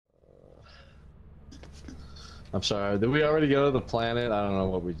I'm sorry. Did we already go to the planet? I don't know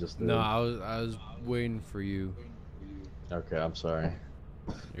what we just did. No, I was waiting for you. Okay, I'm sorry.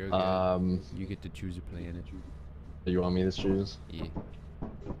 You're good. You get to choose a planet. You want me to choose? Yeah.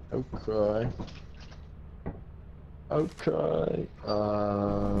 Okay. Okay. You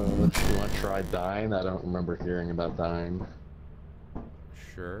want to try dying? I don't remember hearing about dying.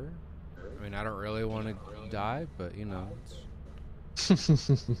 Sure. I mean, I don't really want to die, but you know,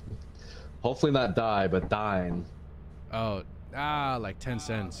 Hopefully not die, but dine. Oh, like 10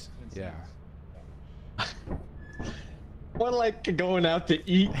 cents. Yeah. More like going out to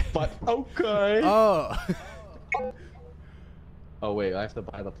eat, but okay. Oh. Oh wait, I have to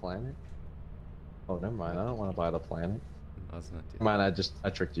buy the planet? Oh, never mind. I don't want to buy the planet. No, that's not Never mind, I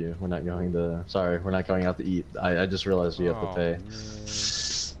tricked you. We're not going to. Sorry, we're not going out to eat. I just realized you have to pay.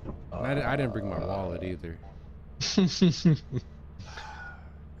 I didn't bring my wallet either.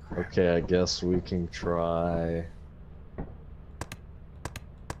 Okay, I guess we can try.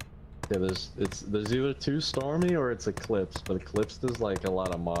 Yeah, there's either too stormy or it's eclipse, but eclipse does like a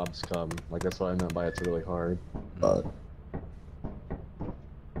lot of mobs come. Like that's what I meant by it's really hard. But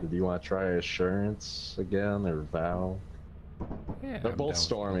do you want to try assurance again or vow? Yeah, They're both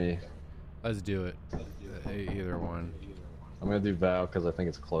stormy. Let's do it. Either one. I'm gonna do vow because I think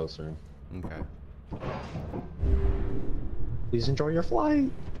it's closer. Okay. Please enjoy your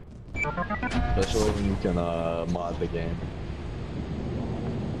flight. Especially when you can mod the game.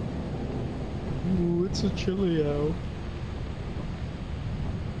 Ooh, it's a chilly out.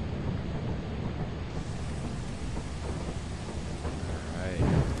 Alright.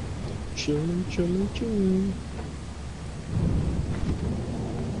 Chilly, chilly, chilly.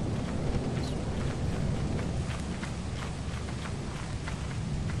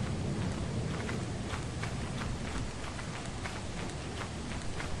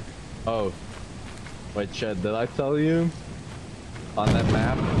 Oh, wait, Ched, did I tell you? On that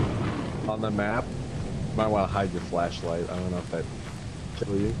map, you might want to hide your flashlight. I don't know if that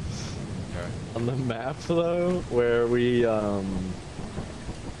kill you. Okay. On the map, though, where we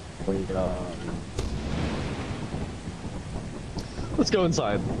let's go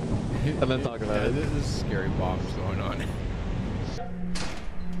inside and then talk about it. This is scary bombs going on.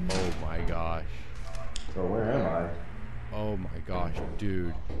 Oh my gosh. So where am I? Oh my gosh,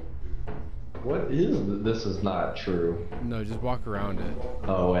 dude. What is this? Is not true. No, just walk around it.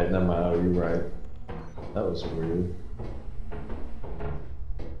 Oh wait, never mind. Oh, you're right. That was weird.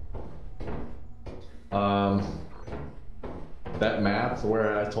 That map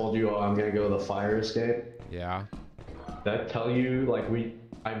where I told you, oh, I'm gonna go to the fire escape. Yeah. That tell you like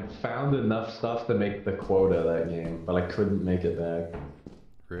I found enough stuff to make the quota of that game, but I couldn't make it back.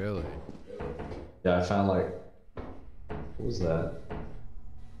 Really? Yeah, I found like, what was that?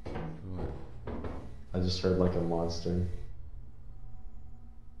 What? I just heard like a monster.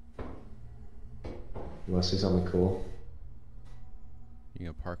 You want to see something cool?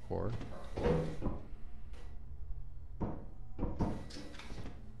 You got parkour?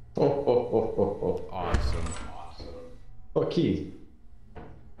 Oh. Awesome. Oh, key.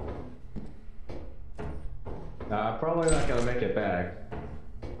 Nah, I'm probably not gonna make it back.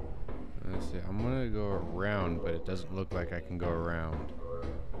 Let's see. I'm gonna go around, but it doesn't look like I can go around.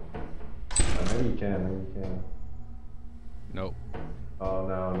 Maybe you can, maybe you can. Nope. Oh,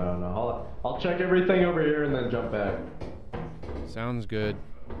 no. I'll check everything over here and then jump back. Sounds good.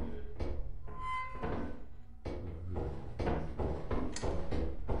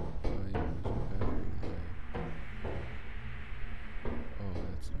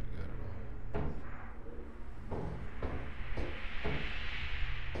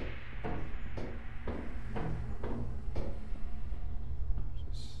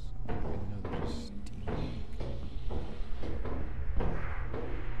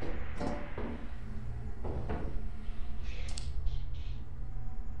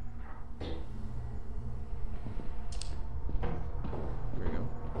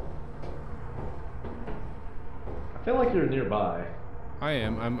 I feel like you're nearby. I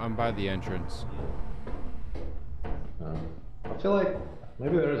am. I'm by the entrance. I feel like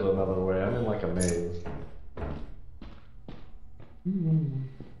maybe there's another way. I'm in like a maze.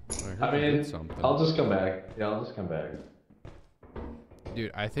 I mean, I'll just come back. Yeah, I'll just come back.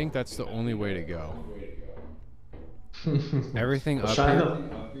 Dude, I think that's the only way to go. Everything up here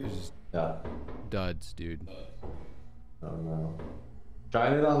is just duds, dude. Oh no.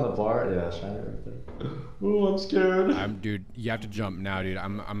 Shine it on the bar? Yeah, shine it right there. Ooh, I'm scared. Dude, you have to jump now, dude. Yep, I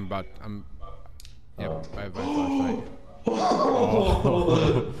have my flashlight.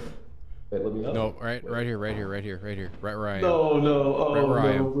 Oh. Wait, let me know. No, right here. Right where I am. No. Oh, right where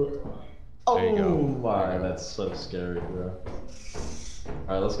I am. Bro. There you go. my, that's so scary, bro.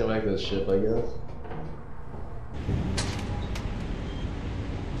 Alright, let's go back to the ship, I guess.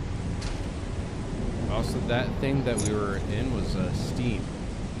 Also, that thing that we were in was steam.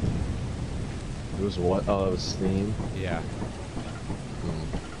 It was what? Oh, it was steam? Yeah.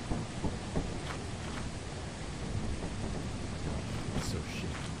 So shit.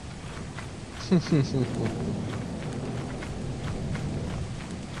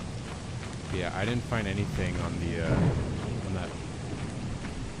 Yeah, I didn't find anything on the on that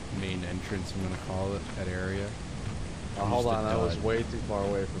main entrance, I'm gonna call it, that area. Oh, hold on, I was way too far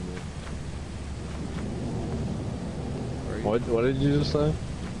away from you. What did you just say?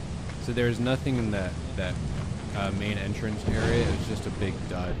 So there's nothing in that main entrance area. It was just a big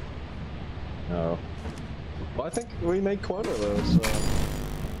dud. No. Well, I think we made quota though, so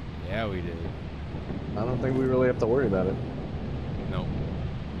Yeah, we did. I don't think we really have to worry about it. Nope.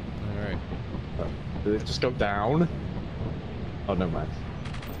 All right. Did it just go down? Oh, never mind.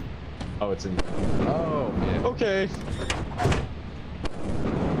 Oh, it's in. Oh, Yeah. okay.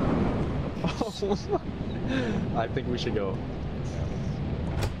 I think we should go.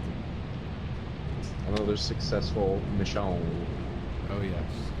 Another successful mission. Oh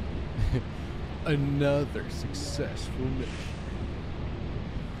yes. Another successful mission.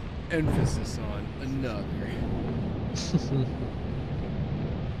 Emphasis on another.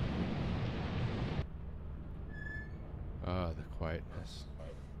 Ah, the quietness.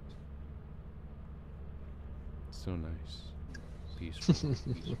 So nice. Peaceful.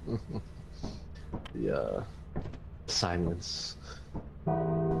 Yeah. Silence.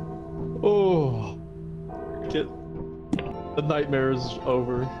 Oh. Get the nightmare is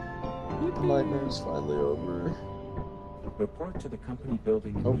over. The nightmare is finally over. Report to the company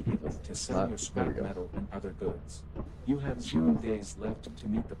building immediately to sell your scrap metal and other goods. You have 0 days left to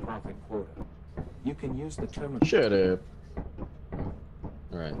meet the profit quota. You can use the terminal. Shut up.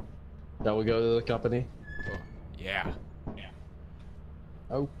 Alright. Shall we go to the company? Oh, yeah.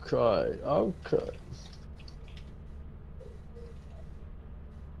 Okay, okay.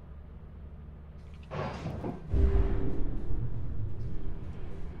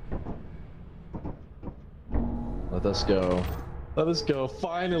 Let us go. Let us go.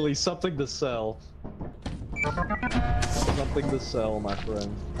 Finally, something to sell. Something to sell, my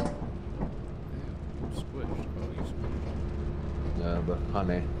friend. Squish. Oh, you squished. Yeah, the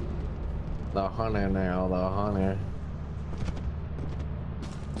honey. The honey now, the honey.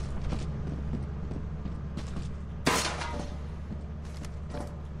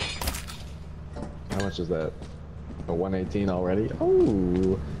 How much is that? A 118 already?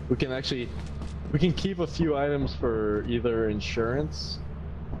 Oh, we can actually, we can keep a few items for either insurance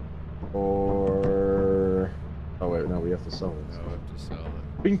or, oh wait, no, we have to sell it. No, I have to sell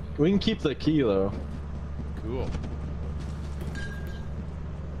it. We can keep the key though. Cool.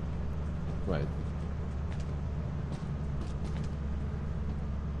 Right.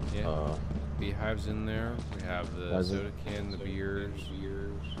 Yeah. Beehives in there. We have the soda can, the beers,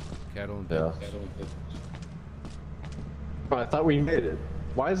 kettle and yeah. Oh, I thought we made it.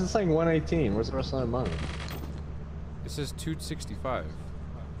 Why is it saying 118? Where's the rest of that money? It says 265. It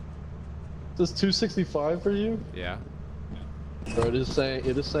says 265 for you? Yeah. So it is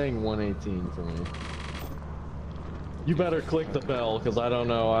saying 118 for me. You better click the bell, because I don't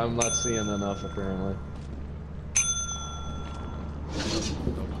know, I'm not seeing enough apparently.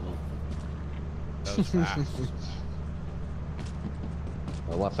 That was fast.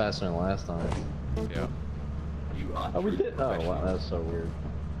 A lot faster than last time. Yeah. Oh, we did. Oh, wow, that's so weird.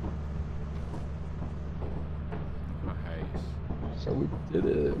 Nice. So we did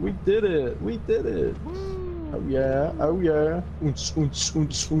it. We did it. We did it. Oh yeah. Oh yeah. Yeah. Oh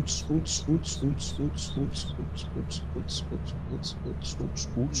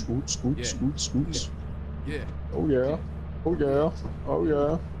yeah. Oh yeah. Oh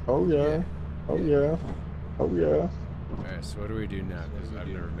yeah. Oh yeah. Oh yeah. Oh yeah. Alright, so what do we do now? Because I've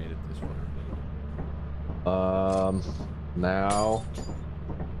never made it this far. Now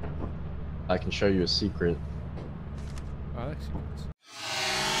I can show you a secret. Oh, I like secrets.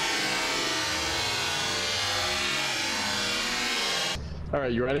 All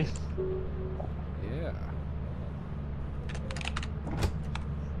right, you ready? Yeah.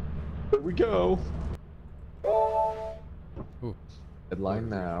 Here we go. Ooh. Headline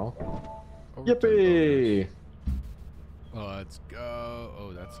now. Overtime Yippee! bonus. Oh, let's go.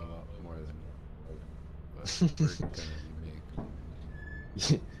 Oh, that's a lot more than what we're gonna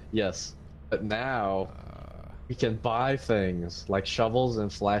make. Yes, but now we can buy things like shovels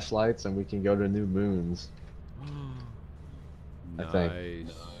and flashlights, and we can go to new moons. I think.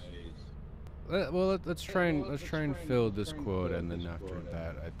 Nice. Let's try and fill this quota, and then after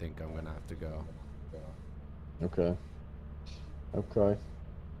that, I think I'm gonna have to go. Okay. Okay.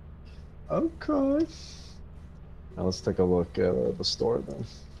 Okay. Now let's take a look at the store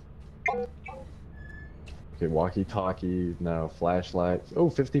then. Okay, walkie-talkie, no, flashlight. Oh,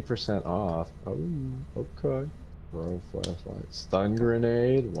 50% off. Oh, okay. Bro, flashlight. Stun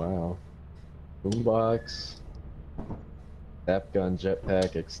grenade, wow. Boombox. Tap gun,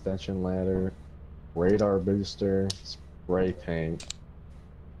 jetpack, extension ladder. Radar booster, spray paint.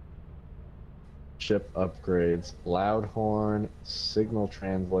 Ship upgrades, loud horn, signal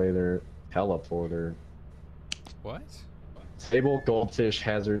translator, teleporter. What? Table, goldfish,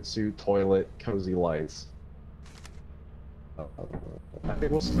 hazard suit, toilet, cozy lights. I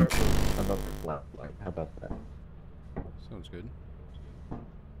think we'll start with another flashlight. How about that? Sounds good.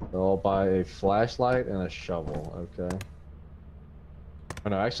 So I'll buy a flashlight and a shovel, okay? Oh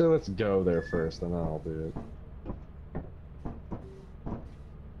no, actually let's go there first and then I'll do it.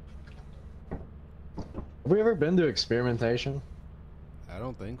 Have we ever been to experimentation? I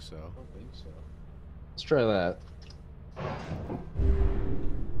don't think so. Let's try that.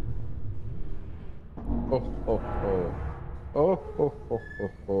 Oh, oh, oh. Oh, oh, oh,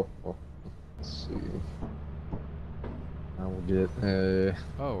 oh, oh, oh. Let's see. I will get a...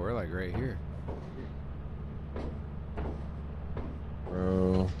 Oh, we're like right here.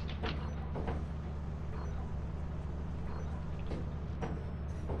 Bro.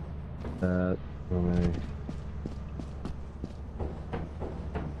 That for me.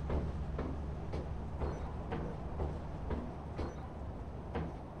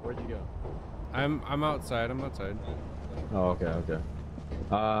 Where'd you go? I'm outside. I'm outside. Oh, okay, okay.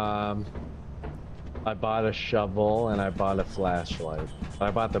 I bought a shovel and I bought a flashlight.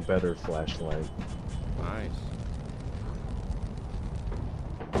 I bought the better flashlight. Nice.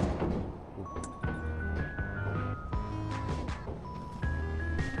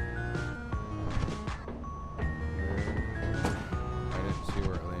 I didn't see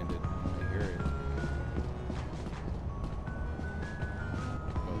where it landed. I hear it.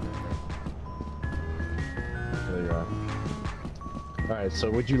 Oh, There you are. Alright, so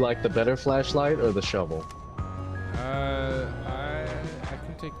would you like the better flashlight or the shovel? I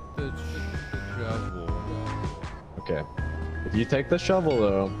can take the shovel. Okay. If you take the shovel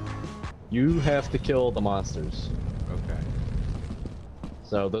though, you have to kill the monsters. Okay.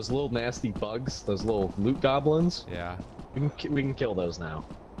 So those little nasty bugs, those little loot goblins, Yeah. we can kill those now.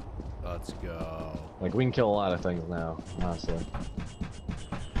 Let's go. Like we can kill a lot of things now, honestly.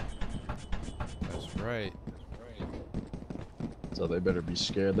 That's right. So they better be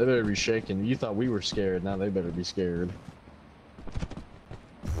scared. They better be shaking. You thought we were scared, now they better be scared.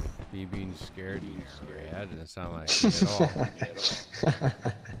 Me being scared, yeah, that didn't sound like me at all.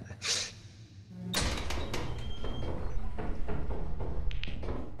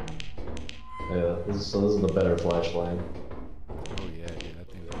 Yeah, this is the better flashlight. Oh yeah, dude,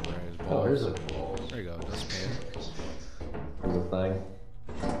 that thing's bright as Oh, here's balls. a There you go, dustpan. here's a thing.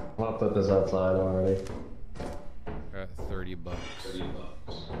 I'm gonna put this outside already. Got 30 bucks.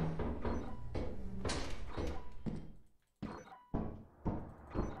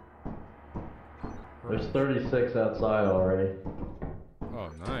 There's 36 outside already. Oh,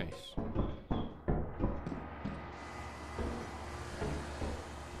 nice.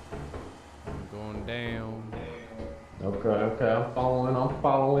 I'm going down. Okay, okay, I'm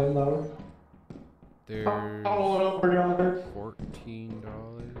following though. There's Following over yonder. $14.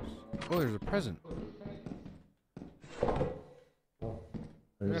 Oh, there's a present. Oh,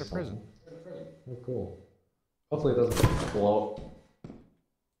 I got a present. Oh, cool. Hopefully it doesn't blow up.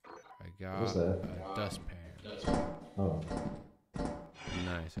 I got What's that? a dustpan. Oh,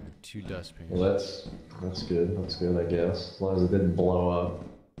 Nice. I have 2 dustpans. well that's good. That's good, I guess. As long as it didn't blow up,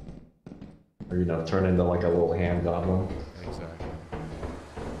 or you know, turn into like a little hand goblin. Exactly.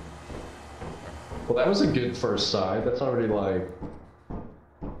 Well, that was a good first side. That's already like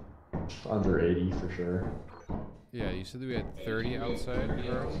under 80 for sure. Yeah, you said that we had 30 outside,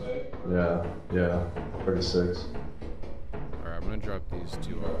 bro? Yeah, 36. Alright, I'm gonna drop these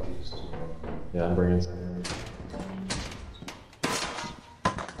 2 off. Yeah, I'm bringing.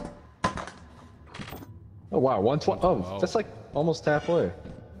 Oh wow, 120. Oh, that's like almost halfway.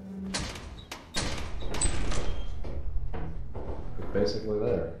 Basically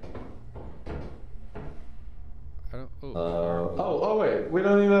there. I don't. Oh. Oh wait, we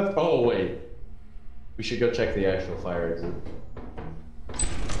don't even have. Oh wait, we should go check the actual fire exit.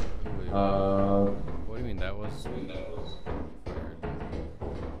 What do you mean that was?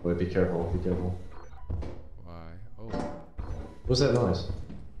 Wait, be careful, be careful. Why? Oh. What's that noise?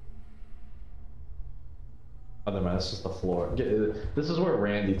 Oh, never mind. That's just the floor. This is where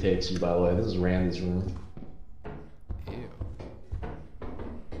Randy takes you, by the way. This is Randy's room. Ew.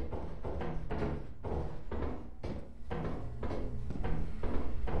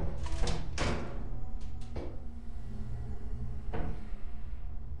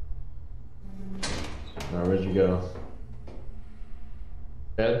 Now, where'd you go?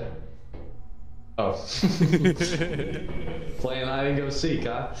 Bed? Oh. Playing hide and go seek,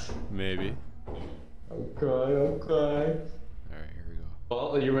 huh? Maybe. Okay, okay. Alright, here we go.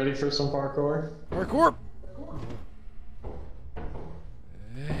 Well, are you ready for some parkour? Parkour!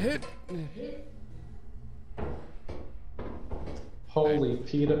 Hit! Holy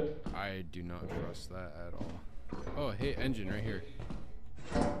Peter. I do not trust that at all. Oh, hey, engine right here.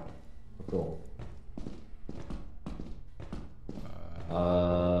 Cool.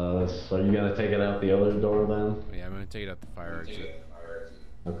 So you gonna take it out the other door then? Yeah, I'm gonna take it out the fire exit.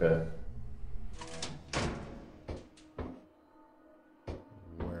 Okay.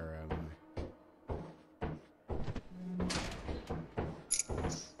 Where am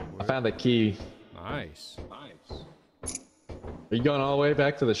I found the key. I? Nice. Nice. Are you going all the way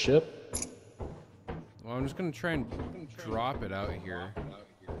back to the ship? Well, I'm just gonna try and drop it out here.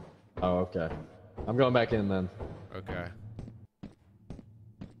 Oh, okay. I'm going back in then. Okay.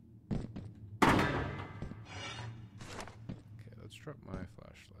 Okay, let's drop my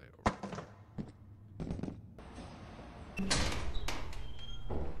flashlight over there.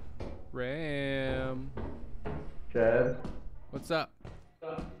 Ram. Chad? What's up?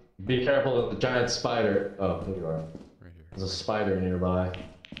 Be careful of the giant spider. Oh, there you are. Right here. There's a spider nearby.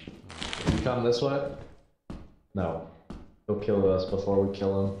 You come this way? No. He'll kill us before we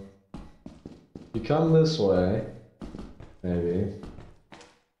kill him. You come this way. Maybe.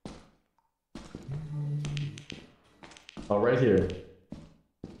 Oh, right here.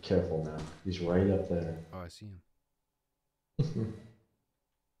 Careful now. He's right up there. Oh, I see him.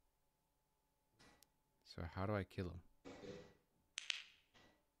 So how do I kill him?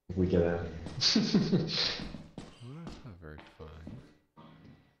 If we get out. Well, that's not very fun.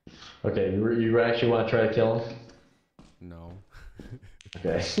 Okay, you actually want to try to kill him? No.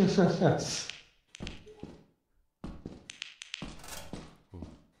 Okay.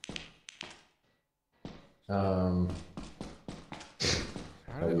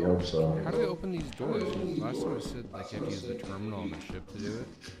 How do, I hope so. how do we open these doors? Last time I said like I had to use the terminal on the ship to do it.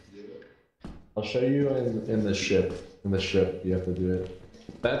 I'll show you in the ship. In the ship, you have to do it.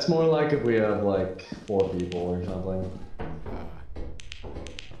 That's more like if we have like 4 people or something.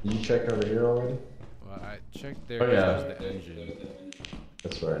 You checked over here already? Well, I checked there. Oh, yeah. There's the engine.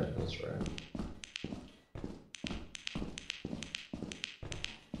 That's right. That's right.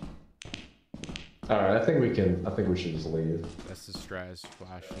 All right. I think we can. I think we should just leave. That's the Straz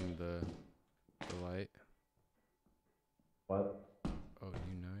flashing the light. What? Oh,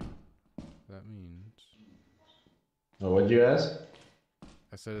 unite. That means. Oh, what'd you ask?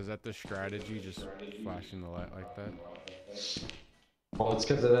 I said, is that the strategy? Just flashing the light like that? Well, it's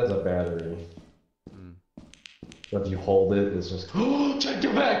because it has a battery. Hmm. So if you hold it, it's just. Oh, check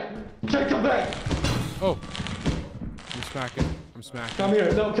your back! Check your back! Oh! I'm smacking. I'm smacking. Come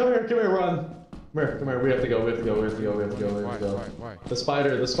here! No, come here! Come here! Run! Come here! Come here! We have to go! We have to go! We have to go! We have to go! We have to go! Why? The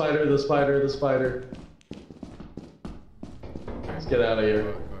spider! The spider! The spider! The spider! Let's get out of here. Go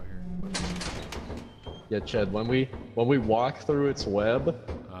out here. Yeah, Ched. When we walk through its web,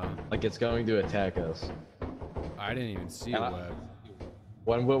 like it's going to attack us. I didn't even see a web.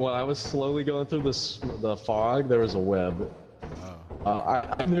 When I was slowly going through the fog, there was a web. Oh.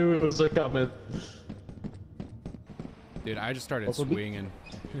 I knew it was coming. Dude, I just started swinging.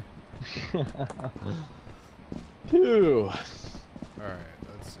 Phew. Alright,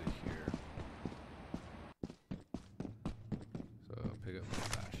 let's see here. So, pick up my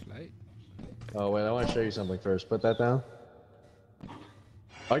flashlight. Oh wait, I want to show you something first. Put that down.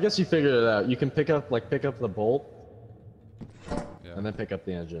 I guess you figured it out. You can pick up the bolt, Yeah. and then pick up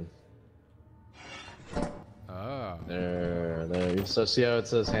the engine. Oh. There. So see how it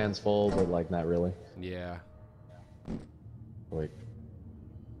says hands full, but like not really. Yeah. Wait.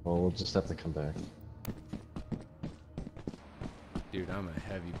 Well, we'll just have to come back. Dude, I'm a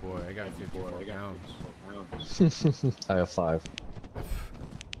heavy boy. I got 54 pounds. I have 5.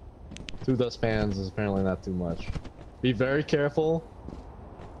 2 dustpans is apparently not too much. Be very careful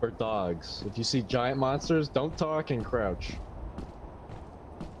for dogs. If you see giant monsters, don't talk and crouch.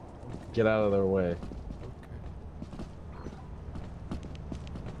 Get out of their way.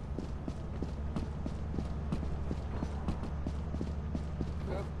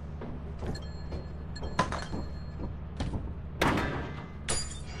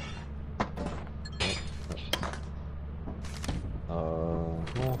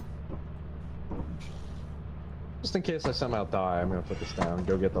 Just in case I somehow die, I'm gonna put this down.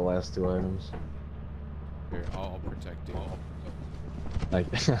 Go get the last 2 items. Here, I'll protect you.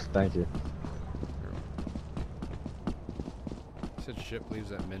 Thank you. You said ship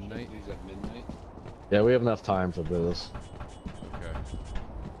leaves at midnight? Yeah, we have enough time for this. Okay.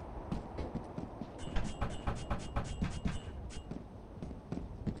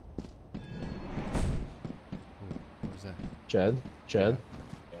 Ooh, what was that? Jed? Jed?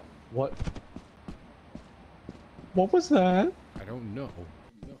 Yeah. What? What was that? I don't know.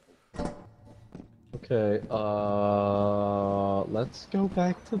 Okay, let's go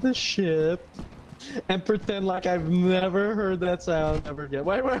back to the ship and pretend like I've never heard that sound ever again.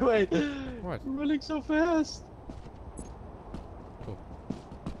 Wait. What? We're running so fast. Cool.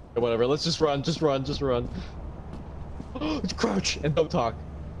 Okay, whatever, let's just run. Crouch and don't talk.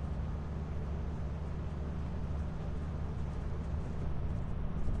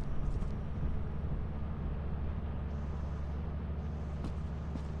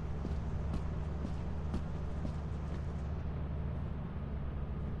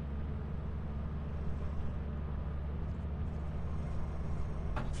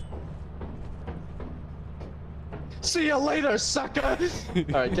 See you later, sucker!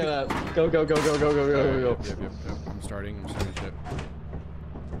 Alright, get out. Go. Yep. I'm starting ship.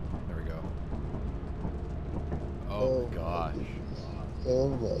 There we go. Oh my gosh. Oh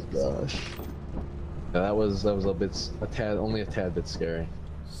my gosh. Yeah, that was only a tad bit scary.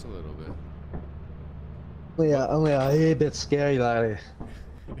 Just a little bit. Only a bit scary, laddie.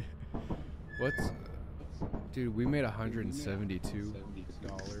 What's... Dude, we made $172.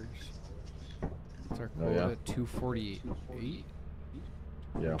 What's our quota? 248?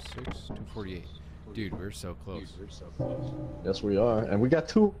 Yeah. 248. Dude, we're so close. Yes, we are, and we got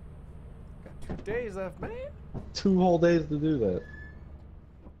 2 Got 2 days left, man. 2 whole days to do that.